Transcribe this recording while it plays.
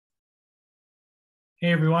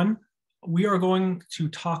Hey everyone, we are going to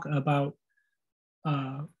talk about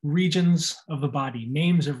regions of the body,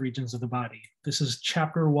 names of regions of the body. This is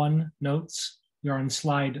chapter 1 notes. You're on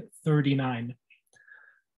slide 39.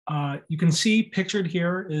 You can see pictured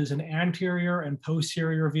here is an anterior and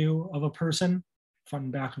posterior view of a person, front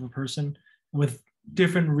and back of a person, with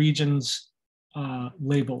different regions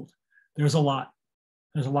labeled. There's a lot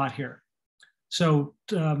here. So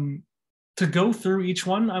to go through each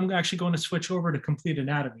one, I'm actually going to switch over to complete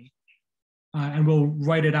anatomy and we'll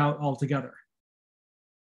write it out all together.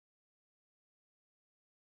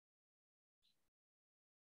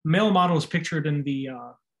 Male model is pictured in the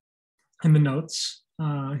notes.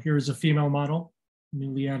 Here's a female model,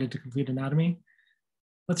 newly added to complete anatomy.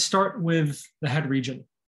 Let's start with the head region.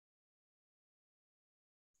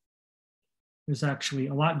 There's actually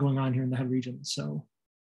a lot going on here in the head region, so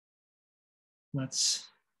let's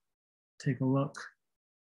take a look.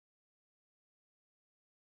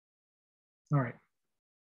 All right.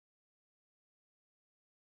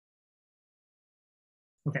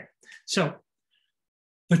 Okay, so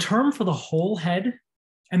the term for the whole head,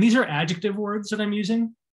 and these are adjective words that I'm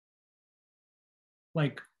using,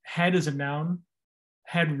 like head is a noun,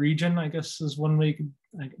 head region, I guess is one way you could,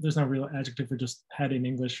 there's no real adjective for just head in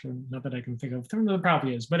English, or not that I can think of. There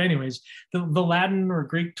probably is, but anyways, the Latin or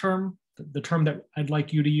Greek term, the term that I'd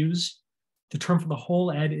like you to use, the term for the whole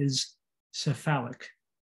head is cephalic.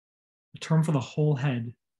 The term for the whole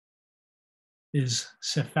head is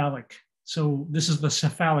cephalic. So this is the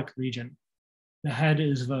cephalic region. The head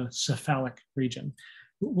is the cephalic region.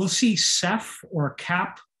 We'll see ceph or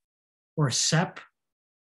cap or sep.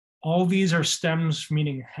 All these are stems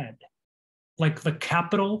meaning head. Like the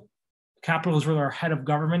capital is where our head of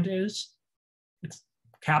government is. It's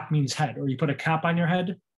cap means head, or you put a cap on your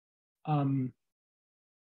head.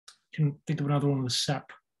 Can think of another one with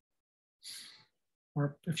sep.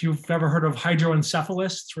 Or if you've ever heard of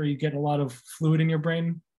hydroencephalitis, where you get a lot of fluid in your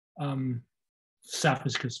brain, ceph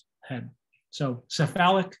is because head. So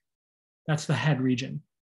cephalic, that's the head region.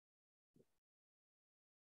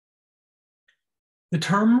 The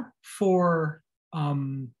term for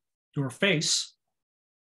your face,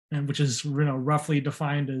 and which is roughly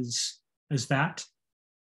defined as that.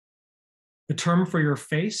 The term for your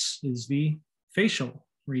face is the facial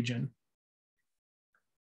region.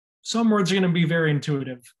 Some words are going to be very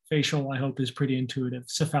intuitive. Facial, I hope, is pretty intuitive.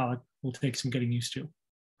 Cephalic will take some getting used to.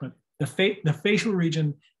 But the facial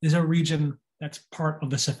region is a region that's part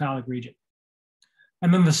of the cephalic region.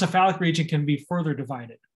 And then the cephalic region can be further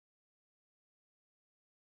divided.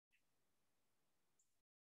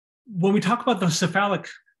 When we talk about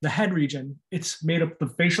the head region, it's made up of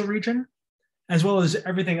the facial region as well as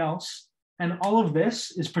everything else. And all of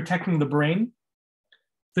this is protecting the brain.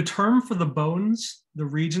 The term for the bones, the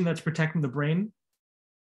region that's protecting the brain,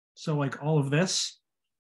 so like all of this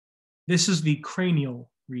is the cranial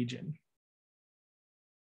region.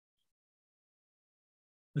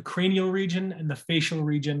 The cranial region and the facial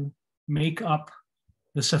region make up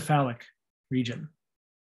the cephalic region.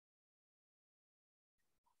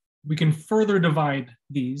 We can further divide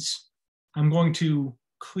these. I'm going to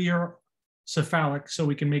clear cephalic so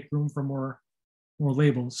we can make room for more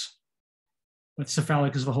labels. But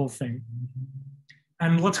cephalic is the whole thing.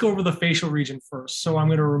 And let's go over the facial region first. So I'm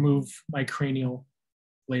going to remove my cranial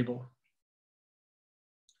label.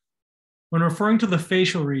 When referring to the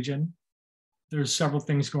facial region, there's several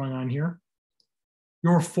things going on here.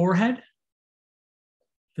 Your forehead,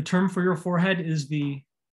 the term for your forehead is the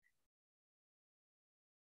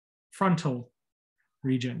frontal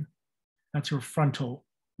region. That's your frontal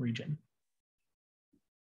region.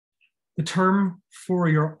 The term for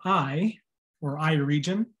your eye, or eye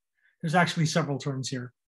region, there's actually several terms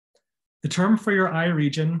here. The term for your eye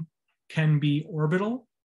region can be orbital,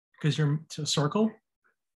 because it's a circle.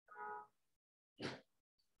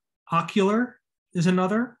 Ocular is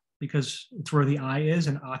another, because it's where the eye is,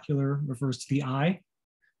 and ocular refers to the eye.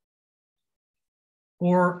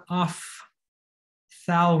 Or ophthalmic.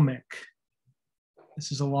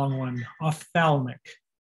 This is a long one. Ophthalmic.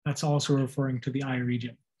 That's also referring to the eye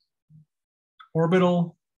region.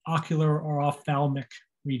 Orbital, ocular, or ophthalmic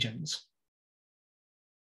regions.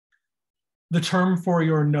 The term for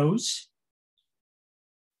your nose,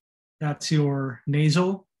 that's your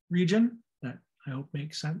nasal region. That I hope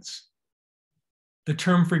makes sense. The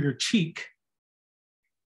term for your cheek,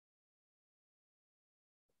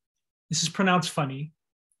 this is pronounced funny.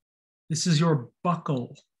 This is your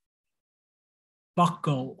buccal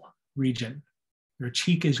region. Your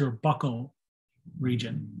cheek is your buccal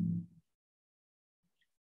region.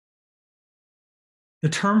 The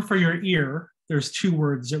term for your ear, there's two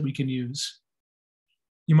words that we can use.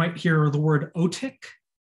 You might hear the word otic,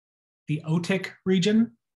 the otic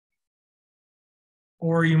region,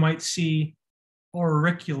 or you might see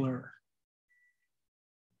auricular.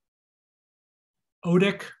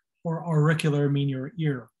 Otic or auricular mean your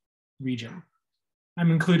ear region.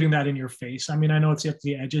 I'm including that in your face. I mean, I know it's up to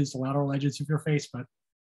the edges, the lateral edges of your face, but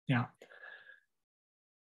yeah.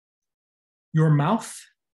 Your mouth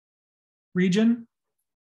region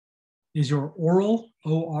is your oral,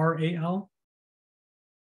 O-R-A-L.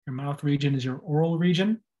 Your mouth region is your oral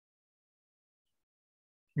region.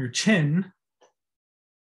 Your chin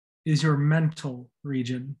is your mental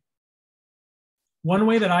region. One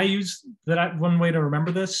way that I use, one way to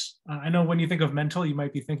remember this, I know when you think of mental, you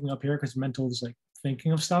might be thinking up here because mental is like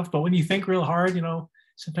thinking of stuff. But when you think real hard, you know,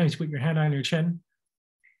 sometimes you put your hand on your chin.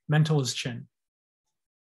 Mental is chin.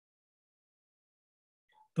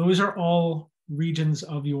 Those are all regions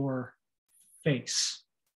of your face.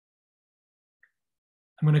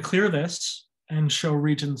 I'm going to clear this and show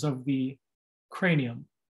regions of the cranium.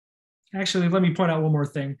 Actually, let me point out one more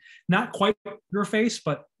thing. Not quite your face,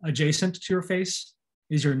 but adjacent to your face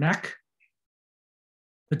is your neck.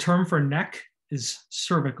 The term for neck is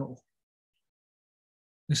cervical.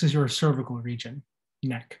 This is your cervical region,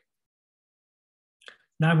 neck.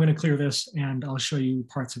 Now I'm going to clear this and I'll show you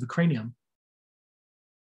parts of the cranium.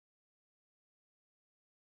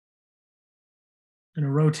 I'm going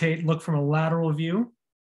to rotate, look from a lateral view.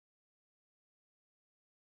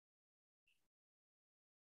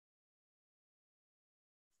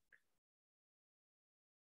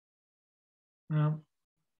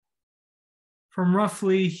 From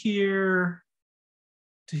roughly here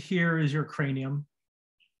to here is your cranium,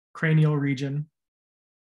 cranial region.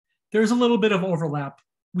 There's a little bit of overlap.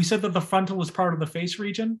 We said that the frontal was part of the face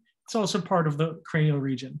region. It's also part of the cranial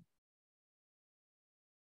region.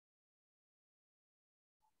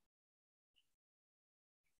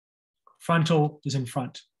 Frontal is in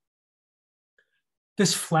front.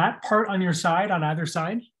 This flat part on your side, on either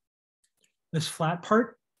side, this flat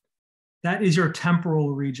part, that is your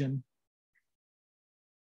temporal region.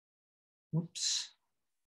 Whoops.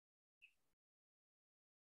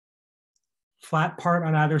 Flat part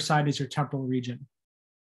on either side is your temporal region.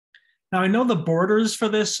 Now, I know the borders for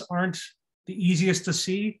this aren't the easiest to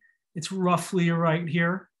see. It's roughly right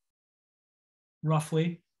here,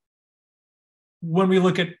 roughly. When we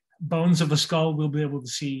look at bones of the skull, we'll be able to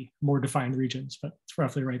see more defined regions, but it's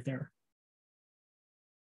roughly right there.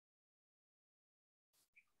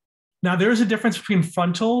 Now, there's a difference between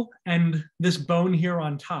frontal and this bone here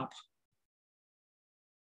on top.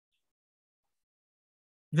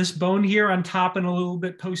 This bone here on top and a little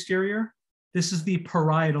bit posterior, this is the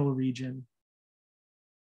parietal region.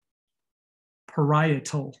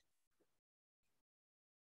 Parietal.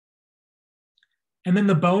 And then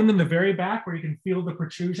the bone in the very back where you can feel the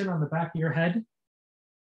protrusion on the back of your head,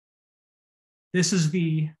 this is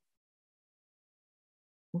the,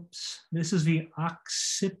 this is the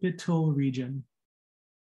occipital region.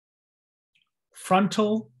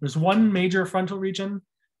 Frontal, there's one major frontal region.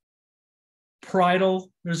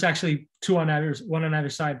 Parietal, there's actually two on either, one on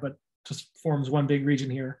either side, but just forms one big region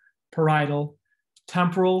here. Parietal,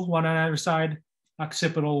 temporal, one on either side,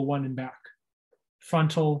 occipital, one in back.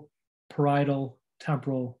 Frontal, parietal,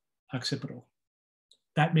 temporal, occipital.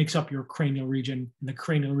 That makes up your cranial region, and the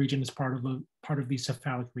cranial region is part of the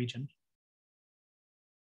cephalic region.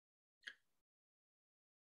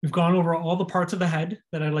 We've gone over all the parts of the head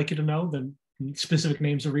that I'd like you to know, the specific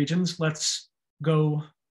names of regions. Let's go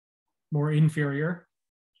more inferior.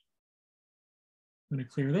 I'm going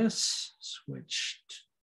to clear this, switch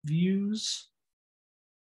views.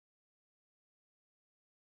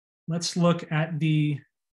 Let's look at the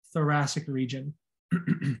thoracic region.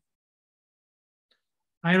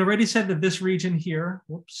 I had already said that this region here,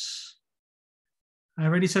 I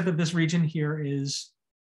already said that this region here is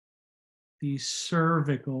the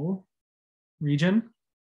cervical region.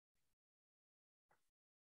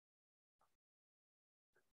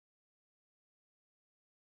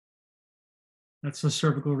 That's the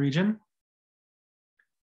cervical region.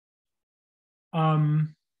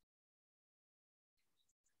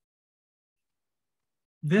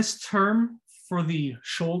 This term for the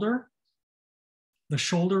shoulder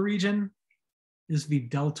region is the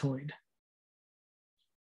deltoid.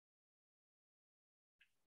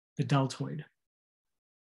 The deltoid.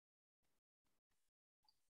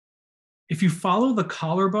 If you follow the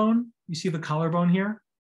collarbone, you see the collarbone here?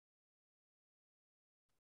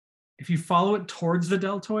 If you follow it towards the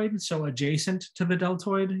deltoid, so adjacent to the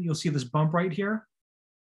deltoid, you'll see this bump right here.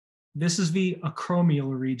 This is the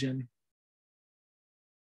acromial region.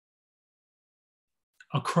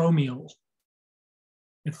 Acromial.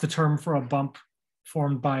 It's the term for a bump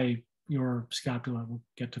formed by your scapula. We'll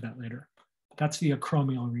get to that later. That's the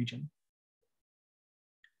acromial region.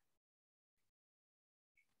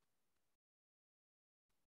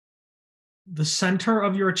 The center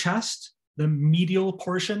of your chest, the medial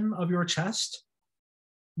portion of your chest,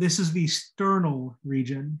 this is the sternal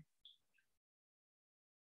region.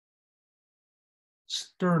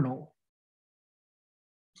 Sternal.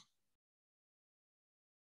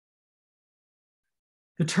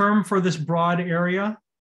 The term for this broad area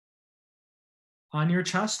on your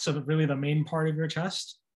chest, so really the main part of your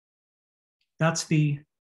chest, that's the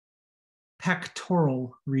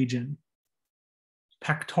pectoral region.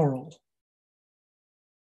 Pectoral.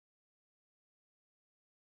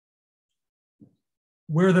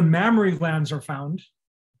 Where the mammary glands are found,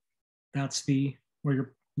 that's the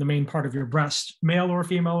main part of your breast, male or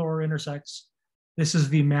female or intersex. This is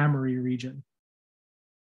the mammary region.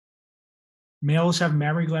 Males have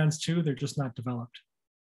mammary glands too, they're just not developed.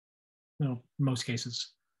 No, in most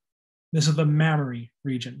cases. This is the mammary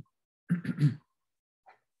region.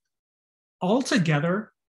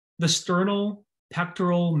 Altogether, the sternal,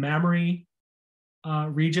 pectoral, mammary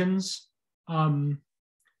regions,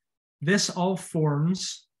 this all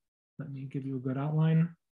forms, let me give you a good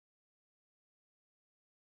outline.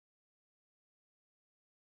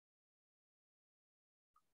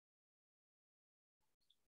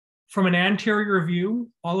 From an anterior view,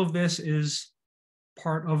 all of this is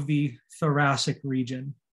part of the thoracic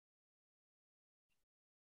region.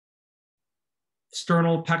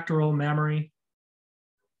 Sternal, pectoral, mammary,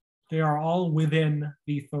 they are all within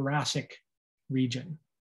the thoracic region.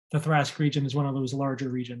 The thoracic region is one of those larger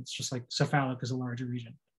regions, just like cephalic is a larger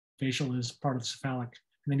region. Facial is part of cephalic,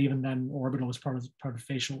 and then even then orbital is part of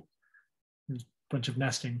facial. There's a bunch of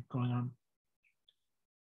nesting going on.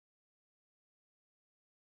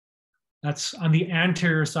 That's on the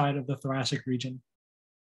anterior side of the thoracic region.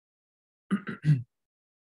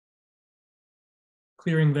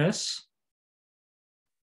 Clearing this.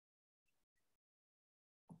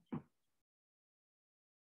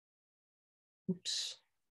 Oops.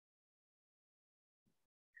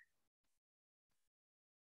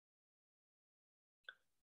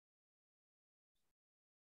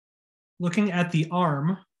 Looking at the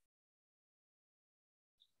arm,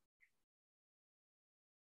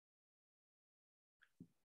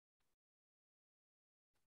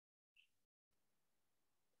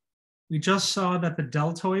 we just saw that the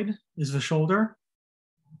deltoid is the shoulder,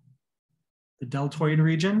 the deltoid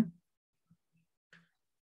region.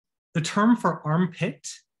 The term for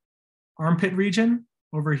armpit region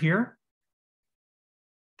over here,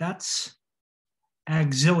 that's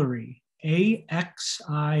axillary, A-X-I-L-L-A-R-Y,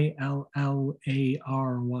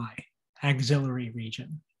 axillary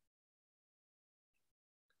region.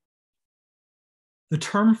 The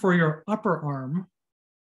term for your upper arm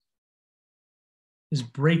is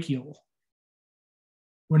brachial.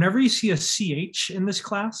 Whenever you see a CH in this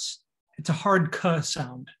class, it's a hard K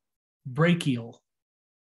sound, brachial.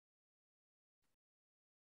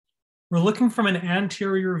 We're looking from an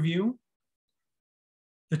anterior view.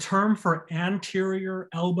 The term for anterior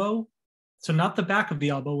elbow, so not the back of the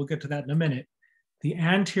elbow, we'll get to that in a minute. The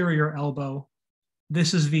anterior elbow,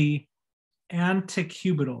 this is the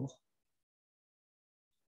antecubital.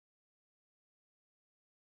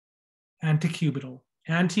 Antecubital.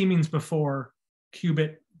 Ante means before,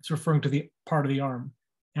 cubit is referring to the part of the arm.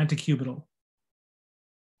 Antecubital.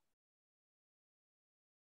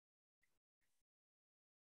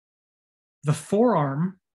 The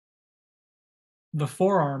forearm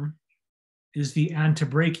is the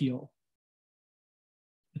antebrachial.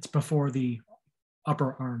 It's before the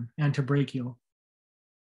upper arm, antebrachial.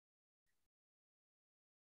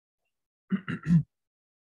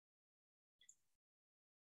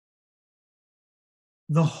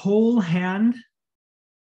 The whole hand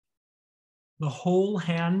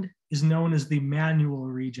is known as the manual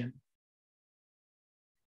region.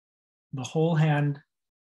 The whole hand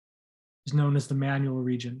is known as the manual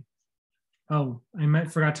region. Oh, I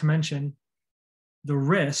forgot to mention the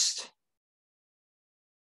wrist.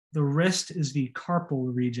 The wrist is the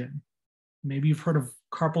carpal region. Maybe you've heard of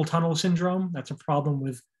carpal tunnel syndrome. That's a problem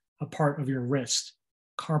with a part of your wrist.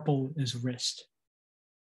 Carpal is wrist.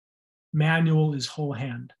 Manual is whole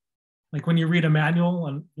hand. Like when you read a manual,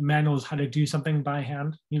 and the manual is how to do something by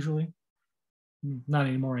hand, usually. Not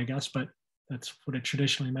anymore, I guess, but that's what it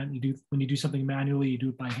traditionally meant. When you do something manually, you do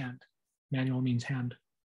it by hand. Manual means hand.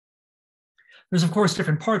 There's, of course,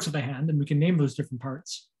 different parts of the hand, and we can name those different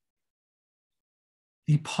parts.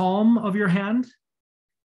 The palm of your hand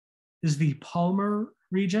is the palmar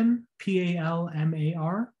region,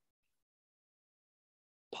 P-A-L-M-A-R.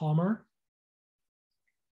 palmar.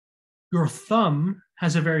 Your thumb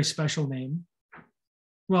has a very special name.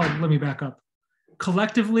 Well, let me back up.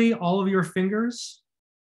 Collectively, all of your fingers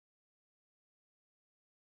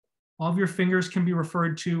can be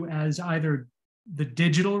referred to as either the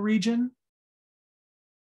digital region,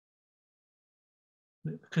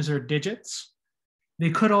 because they're digits. They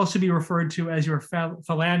could also be referred to as your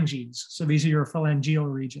phalanges. So these are your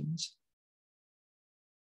phalangeal regions.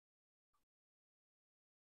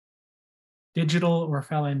 Digital or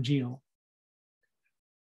phalangeal.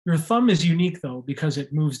 Your thumb is unique though, because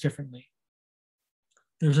it moves differently.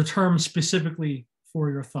 There's a term specifically for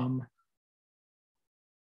your thumb.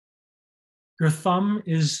 Your thumb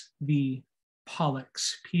is the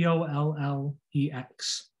pollex,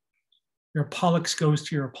 P-O-L-L-E-X. Your pollex goes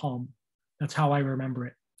to your palm. That's how I remember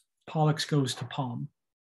it. Pollex goes to palm.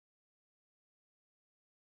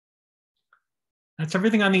 That's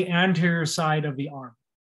everything on the anterior side of the arm.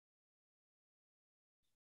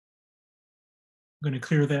 I'm going to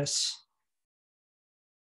clear this.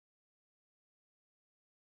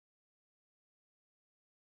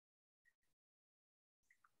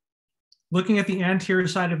 Looking at the anterior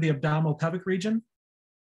side of the abdominal pelvic region,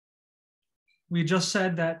 we just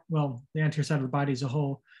said that, well, the anterior side of the body as a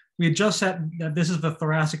whole, we had just said that this is the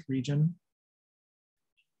thoracic region.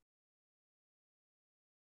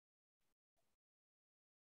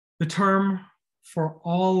 The term for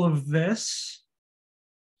all of this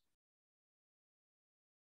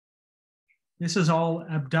is all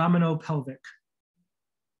abdominopelvic.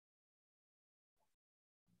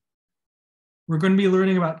 We're going to be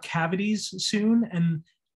learning about cavities soon, and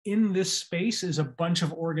in this space is a bunch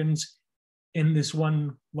of organs in this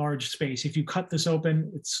one large space. If you cut this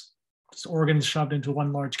open, it's organs shoved into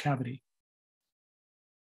one large cavity.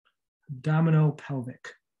 Abdominopelvic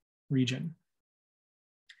region.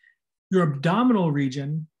 Your abdominal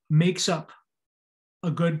region makes up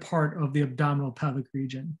a good part of the abdominal pelvic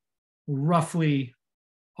region. Roughly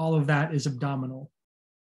all of that is abdominal.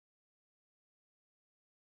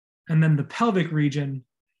 And then the pelvic region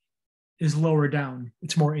is lower down.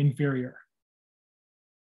 It's more inferior.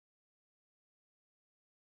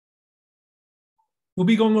 We'll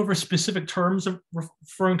be going over specific terms of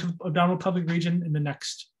referring to the abdominal pelvic region in the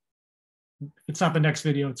next, it's not the next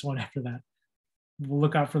video, it's one after that. We'll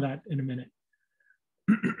look out for that in a minute.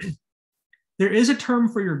 There is a term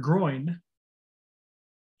for your groin.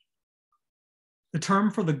 The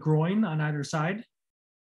term for the groin on either side,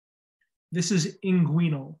 this is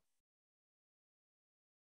inguinal.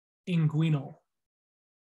 Inguinal.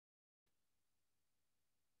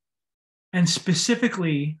 And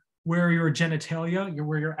specifically, where your genitalia,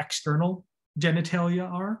 where your external genitalia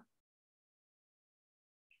are.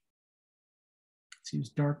 Let's use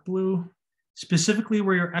dark blue. Specifically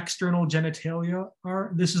where your external genitalia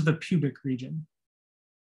are, this is the pubic region.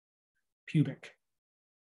 Pubic.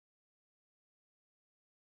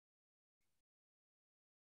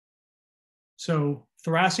 So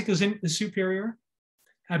thoracic is superior,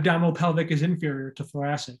 abdominal pelvic is inferior to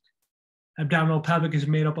thoracic. Abdominal pelvic is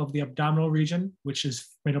made up of the abdominal region, which is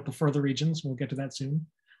made up of further regions. We'll get to that soon.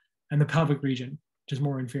 And the pelvic region, which is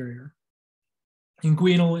more inferior.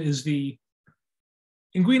 Inguinal is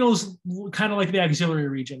kind of like the axillary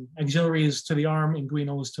region. Axillary is to the arm,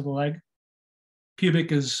 inguinal is to the leg.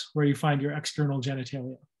 Pubic is where you find your external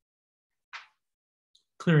genitalia.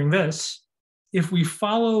 Clearing this, if we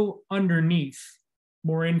follow underneath,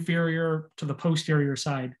 more inferior to the posterior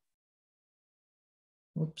side,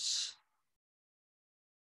 whoops.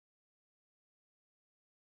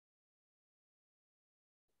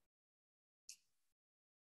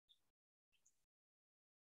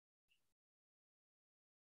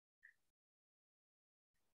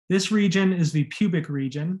 This region is the pubic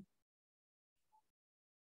region.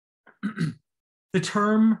 The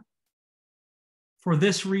term for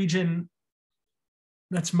this region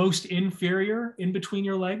that's most inferior in between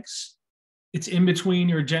your legs, it's in between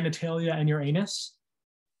your genitalia and your anus.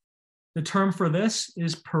 The term for this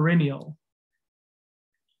is perineal.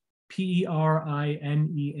 P-E-R-I-N-E-A-L,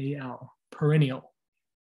 perineal.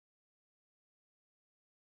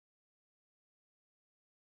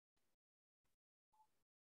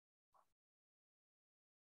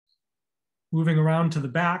 Moving around to the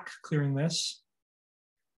back, clearing this.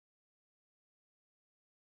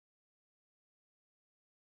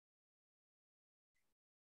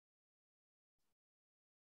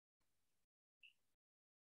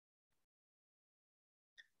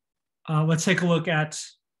 Let's take a look at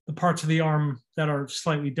the parts of the arm that are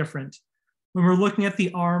slightly different. When we're looking at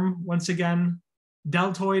the arm, once again,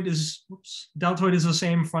 deltoid is the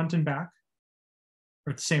same front and back,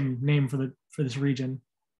 or the same name for this region.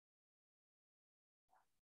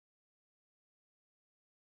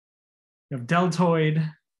 We have deltoid.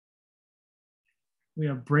 We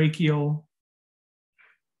have brachial.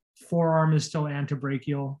 Forearm is still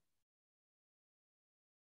antebrachial.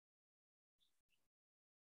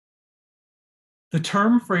 The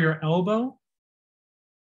term for your elbow,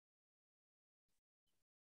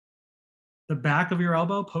 the back of your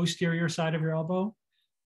elbow, posterior side of your elbow,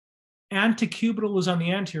 antecubital is on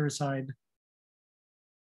the anterior side.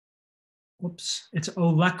 Whoops, it's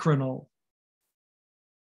olecranal.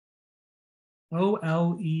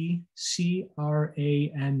 O-L-E-C-R-A-N-A-L,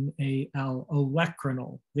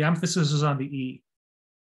 olecranal. The emphasis is on the E.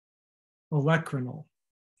 Olecranal.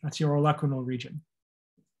 That's your olecranal region,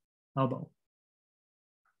 elbow.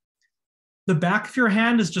 The back of your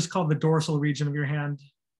hand is just called the dorsal region of your hand.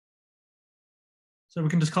 So we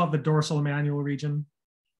can just call it the dorsal manual region.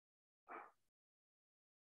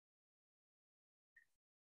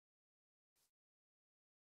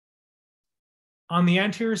 On the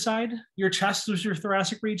anterior side, your chest is your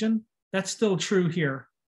thoracic region. That's still true here.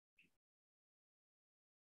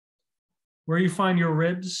 Where you find your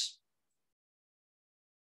ribs,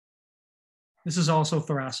 this is also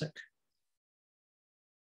thoracic.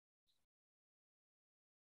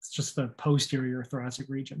 It's just the posterior thoracic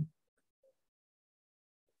region.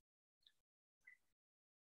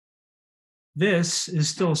 This is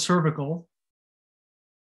still cervical.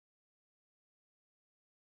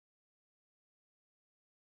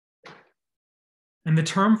 And the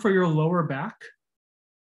term for your lower back,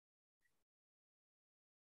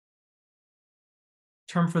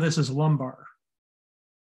 term for this is lumbar.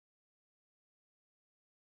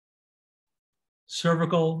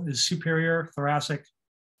 Cervical is superior, thoracic,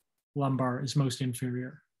 lumbar is most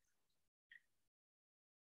inferior.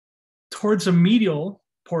 Towards the medial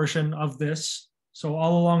portion of this, so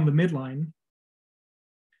all along the midline,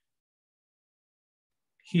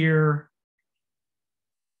 here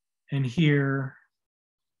and here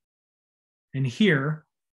and here,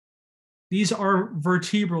 these are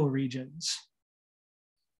vertebral regions.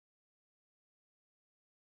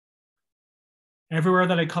 Everywhere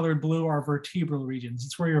that I colored blue are vertebral regions.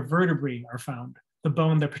 It's where your vertebrae are found, the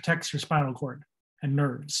bone that protects your spinal cord and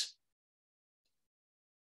nerves.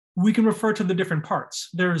 We can refer to the different parts.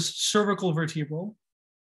 There's cervical vertebral,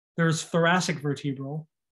 there's thoracic vertebral,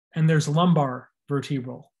 and there's lumbar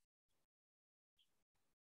vertebral.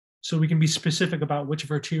 So we can be specific about which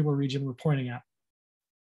vertebral region we're pointing at.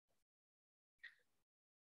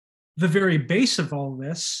 The very base of all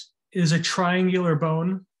this is a triangular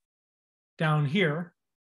bone down here.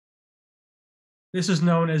 This is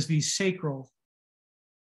known as the sacral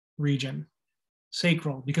region.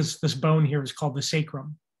 Sacral, because this bone here is called the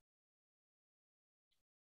sacrum.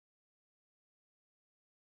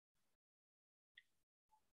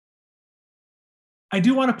 I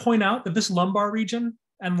do want to point out that this lumbar region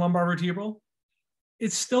and lumbar vertebral,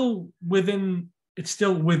 it's still within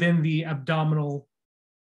the abdominal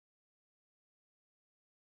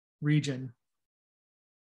region.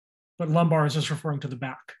 But lumbar is just referring to the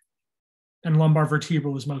back. And lumbar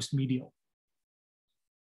vertebral is most medial.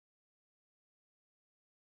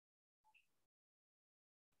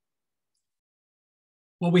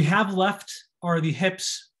 What we have left are the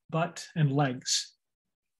hips, butt, and legs,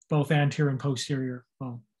 both anterior and posterior.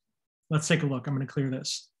 Well, let's take a look. I'm going to clear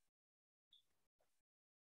this.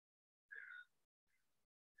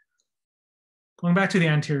 Going back to the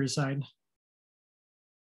anterior side.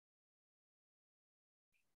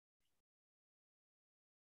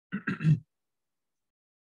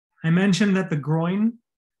 I mentioned that the groin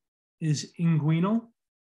is inguinal.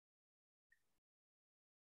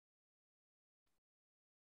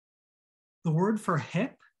 The word for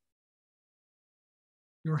hip,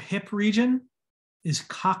 your hip region, is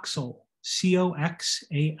coxal,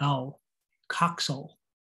 C-O-X-A-L, coxal.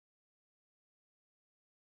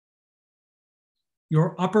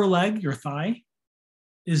 Your upper leg, your thigh,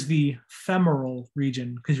 is the femoral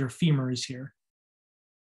region because your femur is here.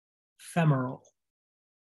 Femoral.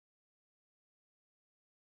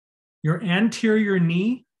 Your anterior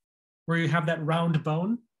knee, where you have that round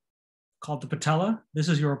bone called the patella, this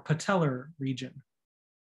is your patellar region.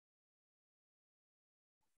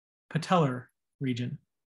 Patellar region.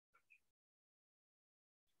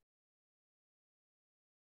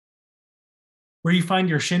 Where you find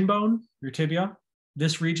your shin bone, your tibia,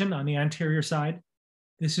 this region on the anterior side,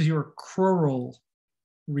 this is your crural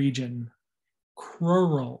region.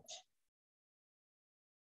 Crural.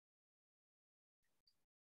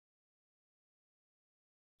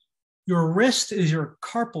 Your wrist is your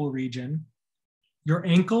carpal region. Your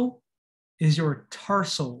ankle is your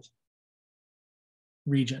tarsal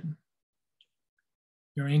region.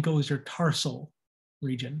 Your ankle is your tarsal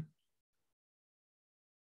region.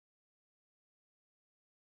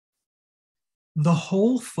 The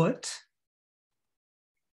whole foot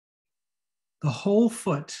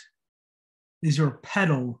is your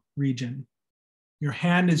pedal region. Your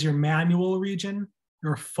hand is your manual region.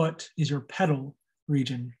 Your foot is your pedal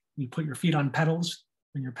region. You put your feet on pedals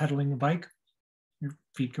when you're pedaling a bike. Your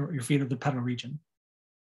feet are the pedal region.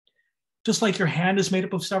 Just like your hand is made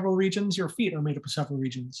up of several regions, your feet are made up of several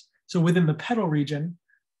regions. So within the pedal region,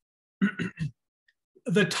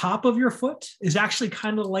 the top of your foot is actually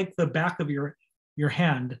kind of like the back of your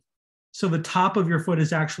hand. So the top of your foot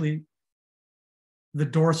is actually the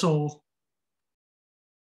dorsal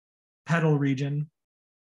pedal region.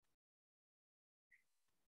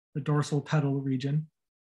 The dorsal pedal region.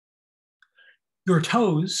 Your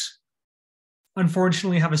toes,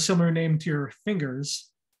 unfortunately, have a similar name to your fingers.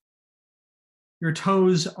 Your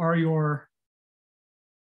toes are your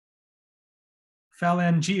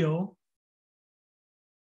phalangeal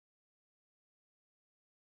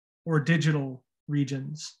or digital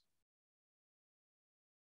regions.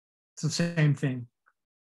 It's the same thing.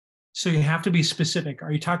 So you have to be specific.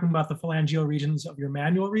 Are you talking about the phalangeal regions of your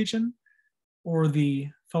manual region or the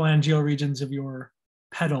phalangeal regions of your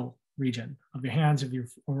pedal region, of your hands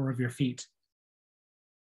or of your feet?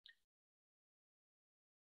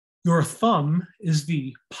 Your thumb is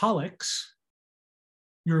the pollex.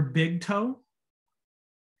 Your big toe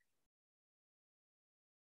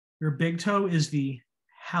is the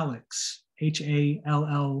hallux,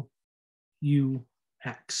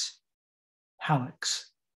 Hallux, hallux.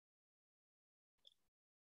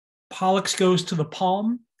 Pollex goes to the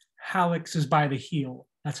palm, hallux is by the heel.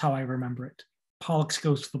 That's how I remember it. Pollex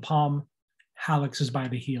goes to the palm, hallux is by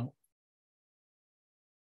the heel.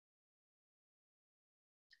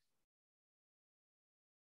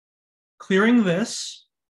 Clearing this,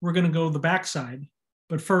 we're going to go the backside.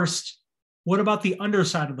 But first, what about the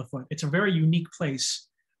underside of the foot? It's a very unique place.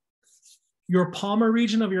 Your palmar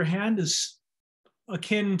region of your hand is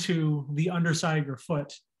akin to the underside of your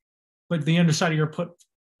foot, but the underside of your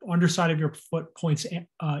foot points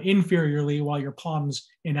inferiorly, while your palms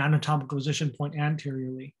in anatomical position point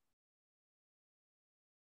anteriorly.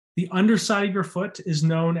 The underside of your foot is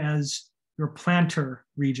known as your plantar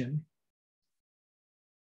region.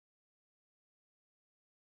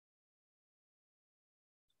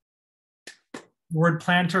 The word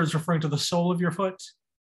plantar is referring to the sole of your foot.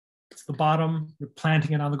 It's the bottom, you're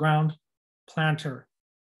planting it on the ground. Plantar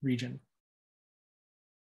region.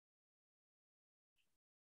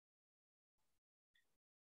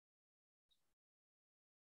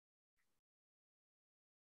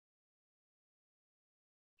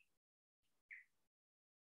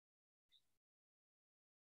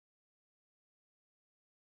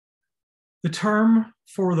 The term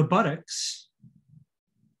for the buttocks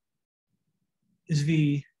is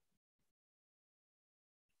the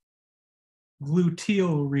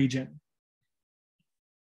gluteal region.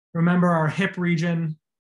 Remember, our hip region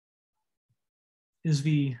is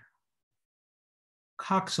the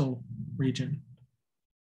coxal region.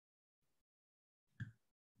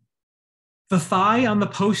 The thigh on the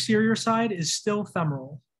posterior side is still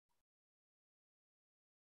femoral.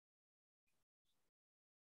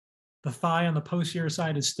 The thigh on the posterior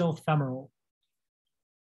side is still femoral.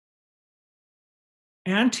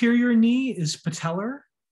 Anterior knee is patellar.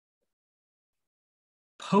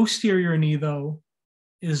 Posterior knee, though,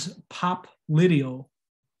 is popliteal.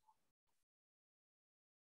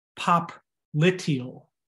 Popliteal.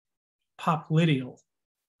 Popliteal.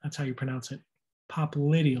 That's how you pronounce it.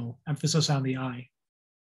 Popliteal. Emphasis on the I.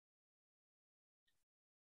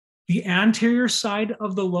 The anterior side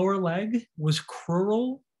of the lower leg was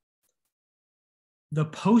crural. The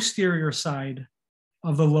posterior side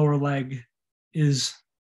of the lower leg is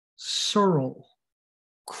sural.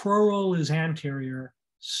 Crural is anterior,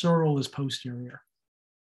 sural is posterior.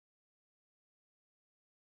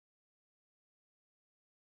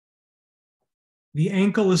 The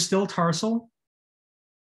ankle is still tarsal.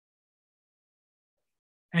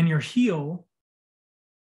 And your heel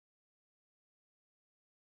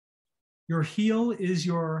is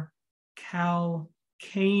your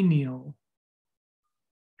calcaneal.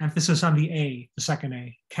 Emphasis on the A, the second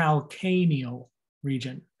A, calcaneal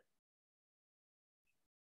region.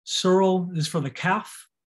 Sural is for the calf.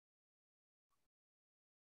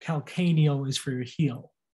 Calcaneal is for your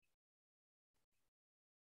heel.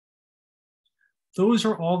 Those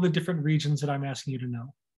are all the different regions that I'm asking you to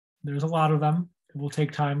know. There's a lot of them. It will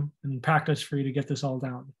take time and practice for you to get this all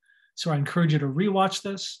down. So I encourage you to rewatch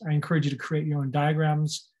this. I encourage you to create your own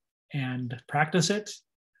diagrams and practice it.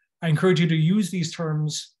 I encourage you to use these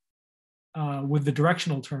terms with the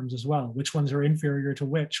directional terms as well. Which ones are inferior to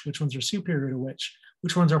which ones are superior to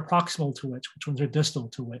which ones are proximal to which ones are distal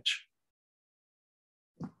to which.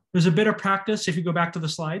 There's a bit of practice if you go back to the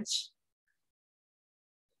slides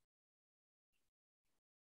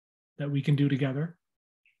that we can do together.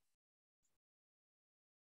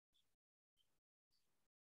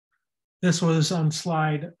 This was on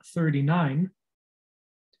slide 39.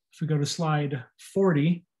 If we go to slide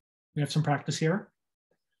 40, we have some practice here.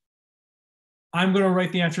 I'm going to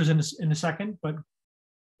write the answers in a second, but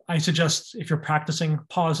I suggest if you're practicing,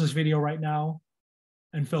 pause this video right now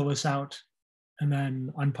and fill this out, and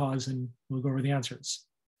then unpause and we'll go over the answers.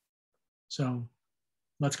 So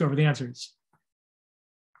let's go over the answers.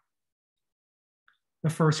 The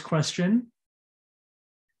first question.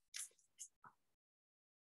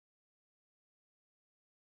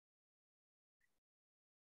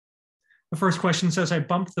 The first question says, I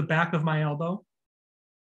bumped the back of my elbow.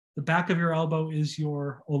 The back of your elbow is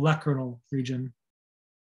your olecratal region.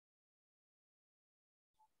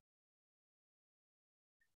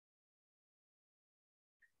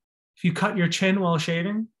 If you cut your chin while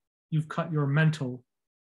shaving, you've cut your mental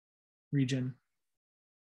region.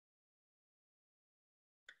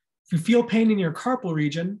 If you feel pain in your carpal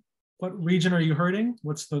region, what region are you hurting?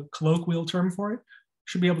 What's the colloquial term for it? You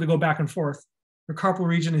should be able to go back and forth. Your carpal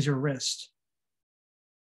region is your wrist.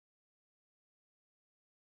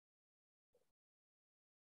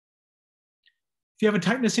 If you have a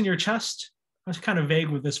tightness in your chest, I was kind of vague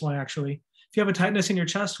with this one actually. If you have a tightness in your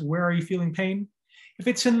chest, where are you feeling pain? If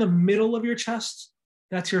it's in the middle of your chest,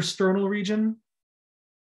 that's your sternal region.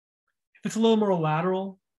 If it's a little more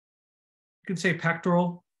lateral, you could say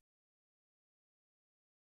pectoral.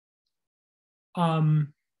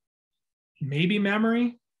 Maybe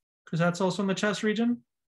mammary, because that's also in the chest region.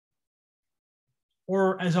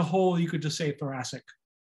 Or as a whole, you could just say thoracic.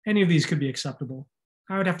 Any of these could be acceptable.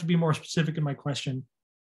 I would have to be more specific in my question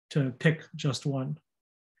to pick just one,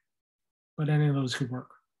 but any of those could work.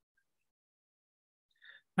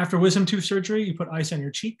 After wisdom tooth surgery, you put ice on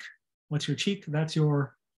your cheek. What's your cheek? That's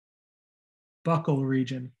your buccal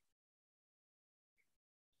region.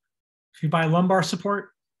 If you buy lumbar support,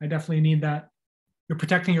 I definitely need that. You're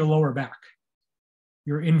protecting your lower back,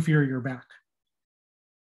 your inferior back.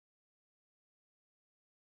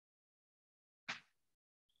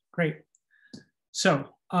 Great. So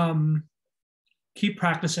keep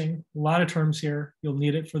practicing. A lot of terms here. You'll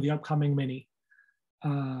need it for the upcoming mini.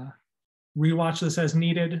 Rewatch this as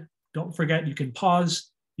needed. Don't forget, you can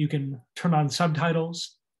pause. You can turn on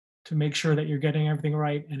subtitles to make sure that you're getting everything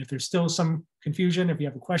right. And if there's still some confusion, if you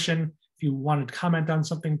have a question, if you wanted to comment on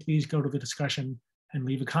something, please go to the discussion and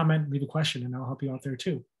leave a comment, leave a question, and I'll help you out there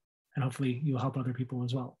too. And hopefully you'll help other people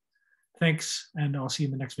as well. Thanks, and I'll see you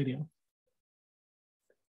in the next video.